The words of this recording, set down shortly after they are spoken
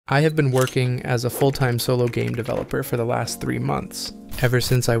I have been working as a full-time solo game developer for the last 3 months, ever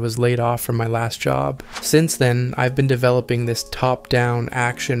since I was laid off from my last job. Since then, I've been developing this top-down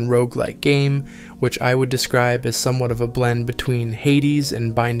action roguelike game, which I would describe as somewhat of a blend between Hades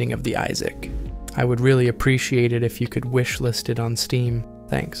and Binding of the Isaac. I would really appreciate it if you could wishlist it on Steam.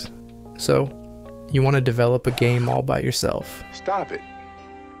 Thanks. So, you want to develop a game all by yourself? Stop it.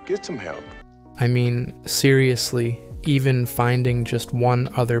 Get some help. I mean, seriously, even finding just one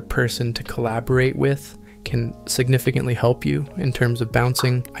other person to collaborate with can significantly help you in terms of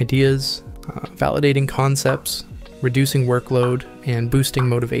bouncing ideas, validating concepts, reducing workload, and boosting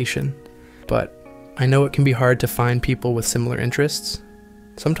motivation. But I know it can be hard to find people with similar interests.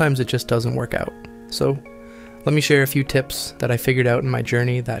 Sometimes it just doesn't work out. So let me share a few tips that I figured out in my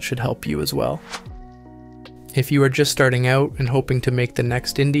journey that should help you as well. If you are just starting out and hoping to make the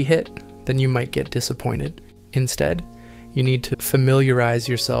next indie hit, then you might get disappointed. Instead, you need to familiarize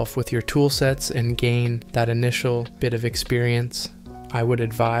yourself with your tool sets and gain that initial bit of experience. I would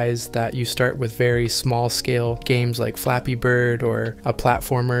advise that you start with very small scale games like Flappy Bird or a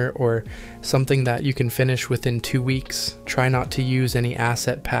platformer or something that you can finish within 2 weeks. Try not to use any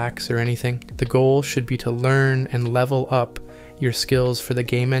asset packs or anything. The goal should be to learn and level up your skills for the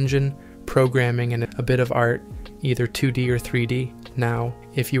game engine, programming, and a bit of art, either 2D or 3D. Now,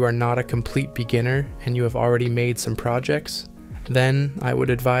 if you are not a complete beginner and you have already made some projects, then I would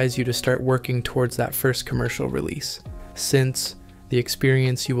advise you to start working towards that first commercial release, since the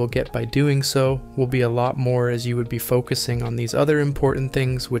experience you will get by doing so will be a lot more as you would be focusing on these other important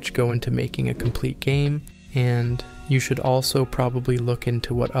things which go into making a complete game. And you should also probably look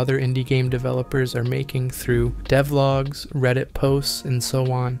into what other indie game developers are making through devlogs, Reddit posts, and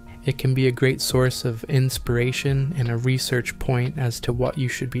so on. It can be a great source of inspiration and a research point as to what you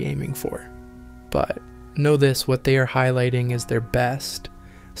should be aiming for. But know this, what they are highlighting is their best.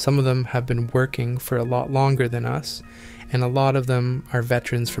 Some of them have been working for a lot longer than us, and a lot of them are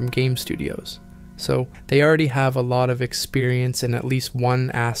veterans from game studios. So they already have a lot of experience in at least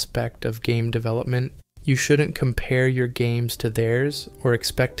one aspect of game development. You shouldn't compare your games to theirs or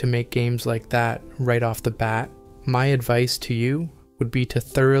expect to make games like that right off the bat. My advice to you would be to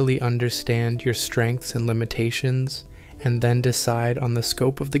thoroughly understand your strengths and limitations and then decide on the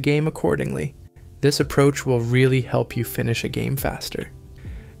scope of the game accordingly. This approach will really help you finish a game faster.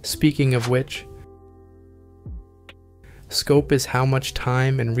 Speaking of which, scope is how much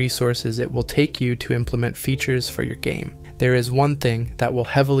time and resources it will take you to implement features for your game. There is one thing that will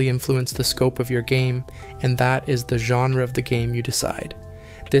heavily influence the scope of your game, and that is the genre of the game you decide.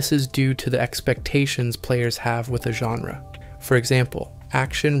 This is due to the expectations players have with a genre. For example,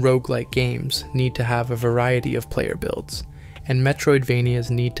 action roguelike games need to have a variety of player builds, and Metroidvanias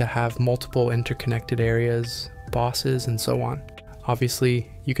need to have multiple interconnected areas, bosses, and so on.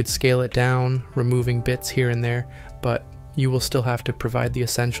 Obviously, you could scale it down, removing bits here and there, but you will still have to provide the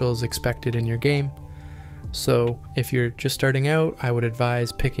essentials expected in your game. So if you're just starting out, I would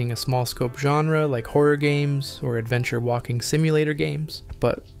advise picking a small scope genre like horror games or adventure walking simulator games,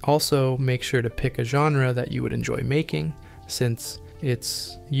 but also make sure to pick a genre that you would enjoy making, since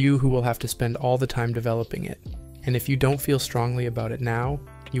it's you who will have to spend all the time developing it. And if you don't feel strongly about it now,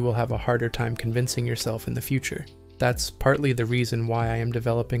 you will have a harder time convincing yourself in the future. That's partly the reason why I am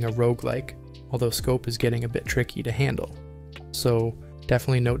developing a roguelike, although scope is getting a bit tricky to handle. So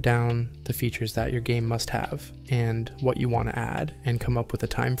definitely note down the features that your game must have and what you want to add and come up with a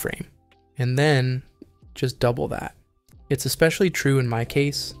time frame. And then just double that. It's especially true in my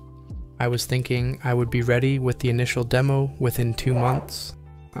case. I was thinking I would be ready with the initial demo within 2 months.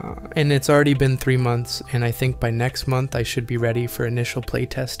 And it's already been 3 months, and I think by next month I should be ready for initial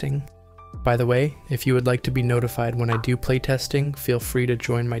playtesting. By the way, if you would like to be notified when I do playtesting, feel free to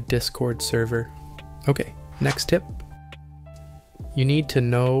join my Discord server. Okay, next tip. You need to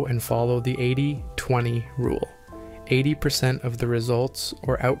know and follow the 80-20 rule. 80% of the results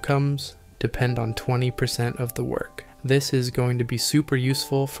or outcomes depend on 20% of the work. This is going to be super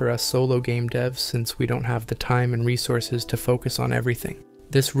useful for us solo game devs since we don't have the time and resources to focus on everything.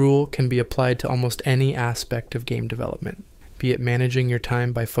 This rule can be applied to almost any aspect of game development, be it managing your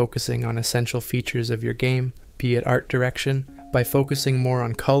time by focusing on essential features of your game, be it art direction, by focusing more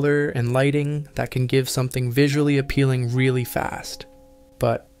on color and lighting that can give something visually appealing really fast.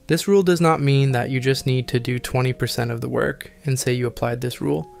 But this rule does not mean that you just need to do 20% of the work and say you applied this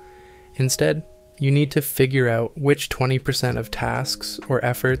rule. Instead, you need to figure out which 20% of tasks or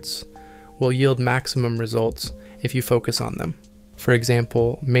efforts will yield maximum results if you focus on them. For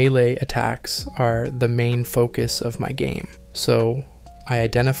example, melee attacks are the main focus of my game. So I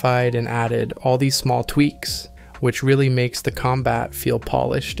identified and added all these small tweaks, which really makes the combat feel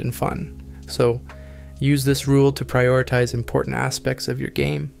polished and fun. So use this rule to prioritize important aspects of your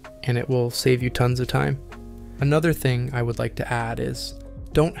game, and it will save you tons of time. Another thing I would like to add is,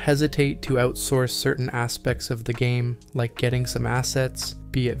 don't hesitate to outsource certain aspects of the game, like getting some assets,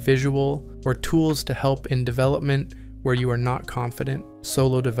 be it visual, or tools to help in development where you are not confident.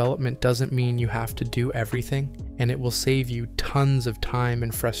 Solo development doesn't mean you have to do everything, and it will save you tons of time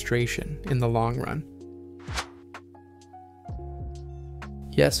and frustration in the long run.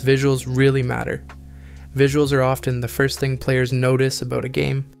 Yes, visuals really matter. Visuals are often the first thing players notice about a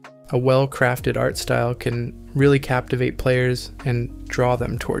game. A well-crafted art style can really captivate players and draw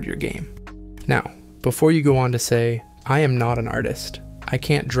them toward your game. Now, before you go on to say, I am not an artist, I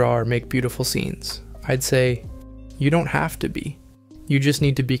can't draw or make beautiful scenes, I'd say, you don't have to be. You just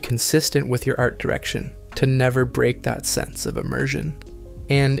need to be consistent with your art direction to never break that sense of immersion.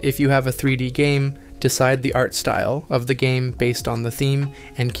 And if you have a 3D game, decide the art style of the game based on the theme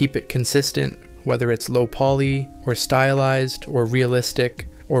and keep it consistent, whether it's low poly or stylized or realistic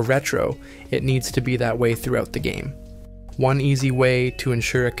or retro. It needs to be that way throughout the game. One easy way to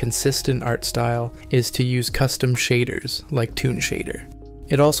ensure a consistent art style is to use custom shaders like Toon Shader.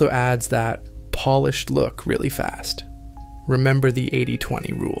 It also adds that polished look really fast. Remember the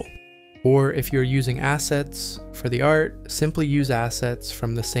 80-20 rule. Or if you're using assets for the art, simply use assets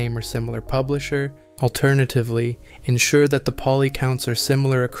from the same or similar publisher. Alternatively, ensure that the poly counts are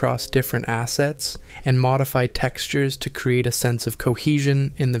similar across different assets and modify textures to create a sense of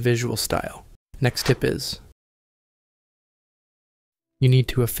cohesion in the visual style. Next tip is, you need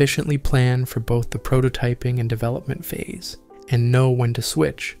to efficiently plan for both the prototyping and development phase and know when to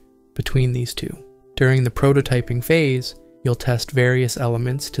switch between these two. During the prototyping phase, you'll test various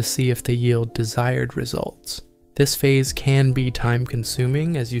elements to see if they yield desired results. This phase can be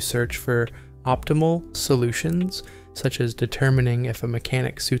time-consuming as you search for optimal solutions, such as determining if a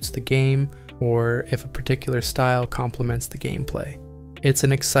mechanic suits the game or if a particular style complements the gameplay. It's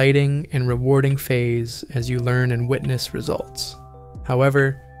an exciting and rewarding phase as you learn and witness results.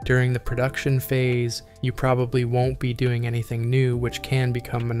 However, during the production phase, you probably won't be doing anything new, which can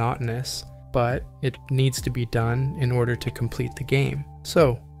become monotonous, but it needs to be done in order to complete the game.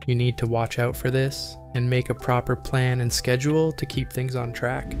 So, you need to watch out for this and make a proper plan and schedule to keep things on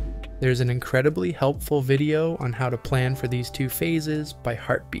track. There's an incredibly helpful video on how to plan for these two phases by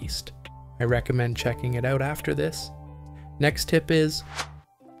Heartbeast. I recommend checking it out after this. Next tip is,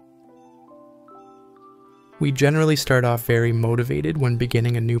 we generally start off very motivated when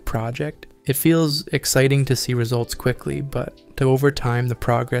beginning a new project. It feels exciting to see results quickly, but over time the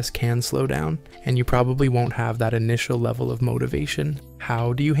progress can slow down, and you probably won't have that initial level of motivation.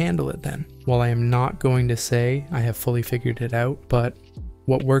 How do you handle it then? Well, I am not going to say I have fully figured it out, but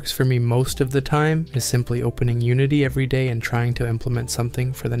what works for me most of the time is simply opening Unity every day and trying to implement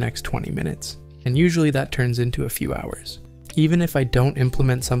something for the next 20 minutes. And usually that turns into a few hours. Even if I don't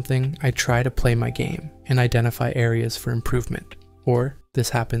implement something, I try to play my game and identify areas for improvement. Or this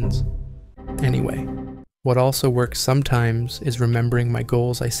happens anyway. What also works sometimes is remembering my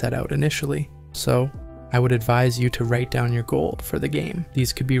goals I set out initially. So I would advise you to write down your goal for the game.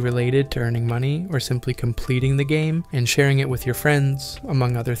 These could be related to earning money or simply completing the game and sharing it with your friends,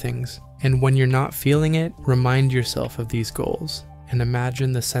 among other things. And when you're not feeling it, remind yourself of these goals and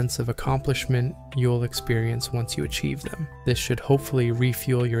imagine the sense of accomplishment you'll experience once you achieve them. This should hopefully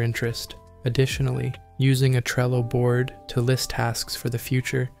refuel your interest. Additionally, using a Trello board to list tasks for the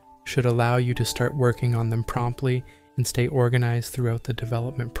future should allow you to start working on them promptly and stay organized throughout the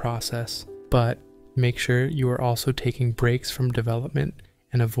development process. But make sure you are also taking breaks from development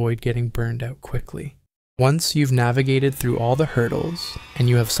and avoid getting burned out quickly. Once you've navigated through all the hurdles and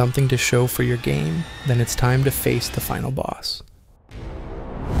you have something to show for your game, then it's time to face the final boss.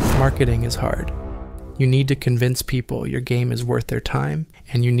 Marketing is hard. You need to convince people your game is worth their time,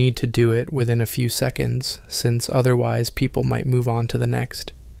 and you need to do it within a few seconds, since otherwise people might move on to the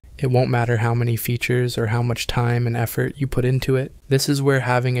next. It won't matter how many features or how much time and effort you put into it. This is where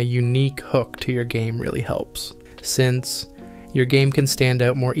having a unique hook to your game really helps, since your game can stand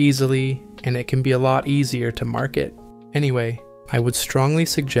out more easily and it can be a lot easier to market. Anyway, I would strongly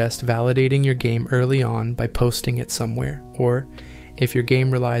suggest validating your game early on by posting it somewhere, or if your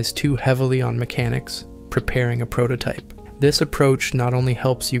game relies too heavily on mechanics, preparing a prototype. This approach not only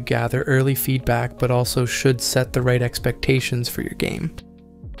helps you gather early feedback, but also should set the right expectations for your game.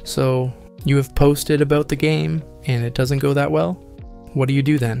 So, you have posted about the game, and it doesn't go that well? What do you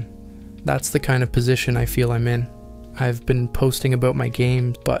do then? That's the kind of position I feel I'm in. I've been posting about my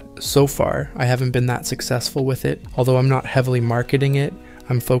game, but so far, I haven't been that successful with it. Although I'm not heavily marketing it,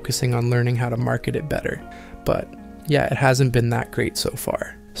 I'm focusing on learning how to market it better. but yeah, it hasn't been that great so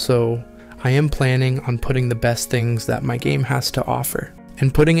far. So I am planning on putting the best things that my game has to offer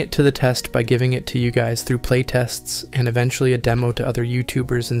and putting it to the test by giving it to you guys through playtests and eventually a demo to other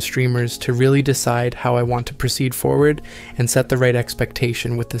YouTubers and streamers to really decide how I want to proceed forward and set the right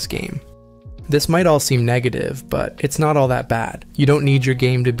expectation with this game. This might all seem negative, but it's not all that bad. You don't need your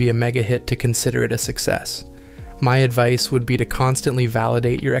game to be a mega hit to consider it a success. My advice would be to constantly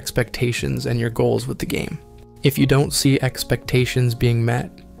validate your expectations and your goals with the game. If you don't see expectations being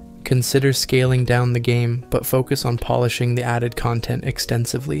met, consider scaling down the game, but focus on polishing the added content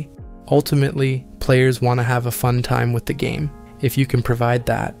extensively. Ultimately, players want to have a fun time with the game. If you can provide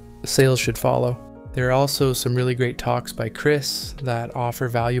that, sales should follow. There are also some really great talks by Chris that offer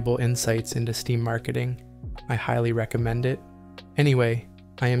valuable insights into Steam marketing. I highly recommend it. Anyway,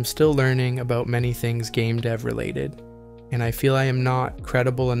 I am still learning about many things game dev related, and I feel I am not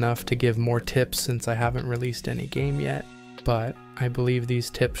credible enough to give more tips since I haven't released any game yet, but I believe these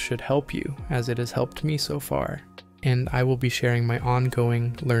tips should help you as it has helped me so far, and I will be sharing my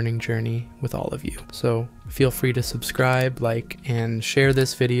ongoing learning journey with all of you. So feel free to subscribe, like, and share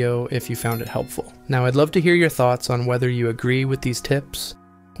this video if you found it helpful. Now I'd love to hear your thoughts on whether you agree with these tips,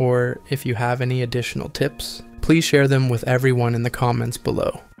 or if you have any additional tips, please share them with everyone in the comments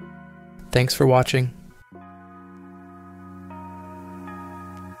below. Thanks for watching.